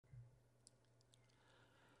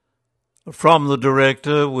From the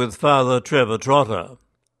Director with Father Trevor Trotter.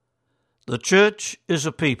 The Church is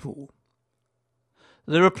a people.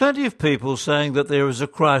 There are plenty of people saying that there is a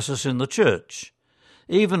crisis in the Church.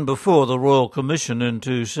 Even before the Royal Commission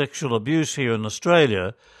into Sexual Abuse here in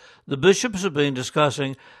Australia, the bishops have been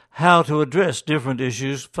discussing how to address different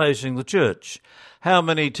issues facing the Church. How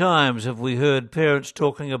many times have we heard parents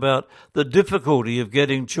talking about the difficulty of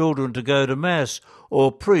getting children to go to Mass,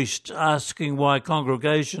 or priests asking why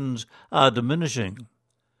congregations are diminishing?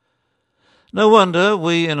 No wonder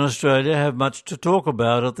we in Australia have much to talk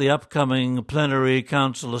about at the upcoming Plenary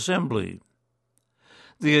Council Assembly.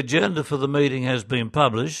 The agenda for the meeting has been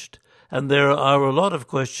published, and there are a lot of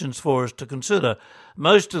questions for us to consider,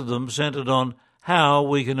 most of them centred on how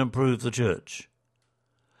we can improve the Church.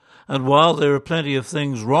 And while there are plenty of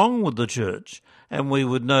things wrong with the Church, and we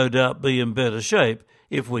would no doubt be in better shape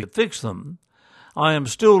if we could fix them, I am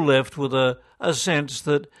still left with a sense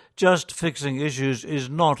that just fixing issues is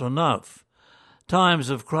not enough. Times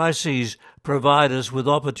of crises provide us with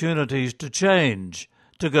opportunities to change,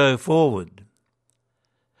 to go forward.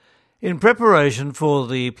 In preparation for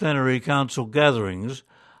the Plenary Council gatherings,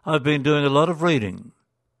 I've been doing a lot of reading.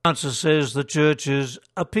 The answer says the Church is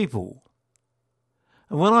a people.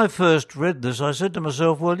 And when I first read this, I said to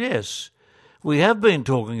myself, well, yes, we have been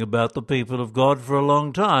talking about the people of God for a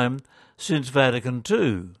long time, since Vatican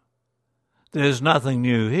II. There's nothing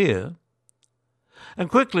new here. And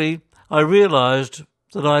quickly I realised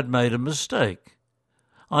that I'd made a mistake.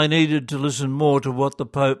 I needed to listen more to what the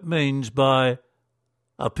Pope means by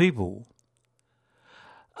a people.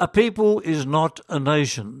 A people is not a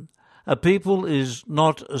nation. A people is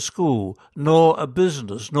not a school, nor a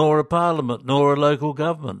business, nor a parliament, nor a local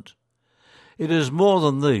government. It is more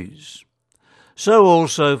than these. So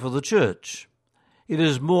also for the Church. It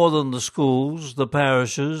is more than the schools, the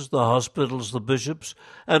parishes, the hospitals, the bishops,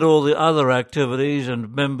 and all the other activities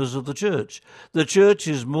and members of the Church. The Church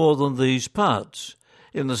is more than these parts,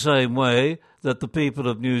 in the same way that the people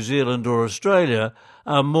of New Zealand or Australia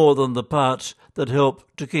are more than the parts that help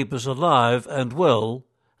to keep us alive and well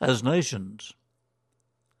as nations.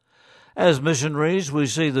 As missionaries, we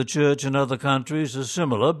see the Church in other countries as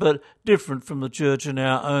similar but different from the Church in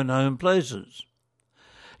our own home places.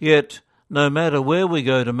 Yet, no matter where we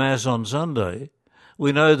go to Mass on Sunday,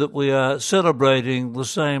 we know that we are celebrating the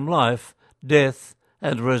same life, death,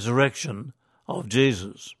 and resurrection of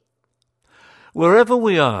Jesus. Wherever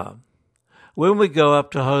we are, when we go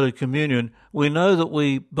up to Holy Communion, we know that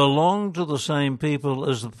we belong to the same people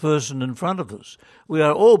as the person in front of us. We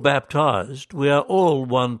are all baptized. We are all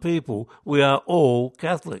one people. We are all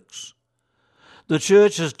Catholics. The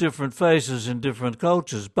Church has different faces in different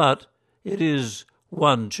cultures, but it is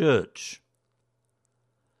one Church.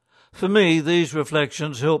 For me, these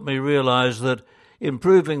reflections help me realise that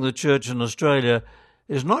improving the Church in Australia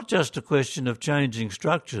is not just a question of changing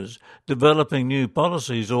structures, developing new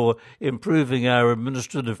policies, or improving our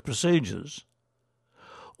administrative procedures.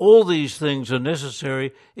 All these things are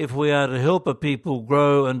necessary if we are to help a people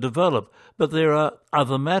grow and develop, but there are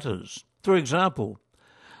other matters. For example,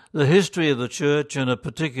 the history of the Church in a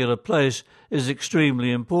particular place is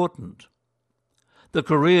extremely important. The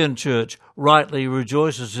Korean Church rightly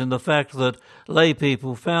rejoices in the fact that lay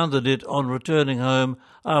people founded it on returning home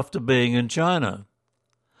after being in China.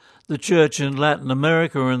 The Church in Latin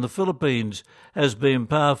America and the Philippines has been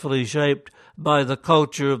powerfully shaped by the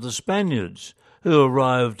culture of the Spaniards, who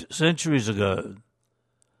arrived centuries ago.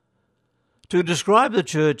 To describe the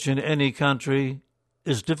Church in any country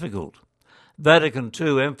is difficult. Vatican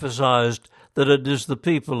II emphasized that it is the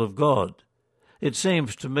people of God. It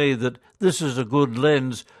seems to me that this is a good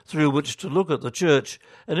lens through which to look at the Church,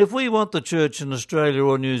 and if we want the Church in Australia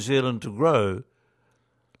or New Zealand to grow,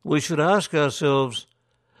 we should ask ourselves,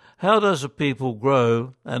 how does a people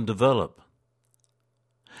grow and develop?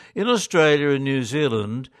 In Australia and New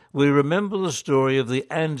Zealand, we remember the story of the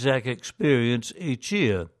Anzac experience each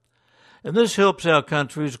year, and this helps our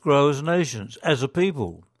countries grow as nations, as a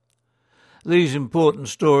people. These important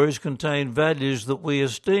stories contain values that we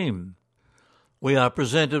esteem. We are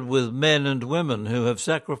presented with men and women who have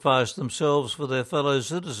sacrificed themselves for their fellow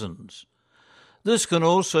citizens. This can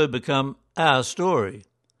also become our story.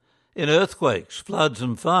 In earthquakes, floods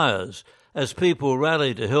and fires, as people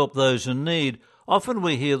rally to help those in need, often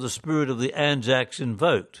we hear the spirit of the Anzacs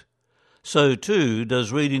invoked. So too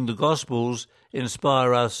does reading the Gospels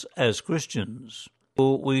inspire us as Christians.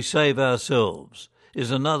 We save ourselves is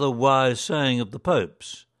another wise saying of the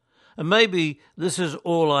Pope's. And maybe this is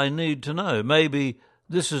all I need to know. Maybe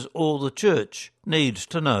this is all the Church needs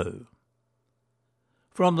to know.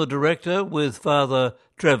 From the Director with Father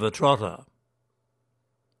Trevor Trotter.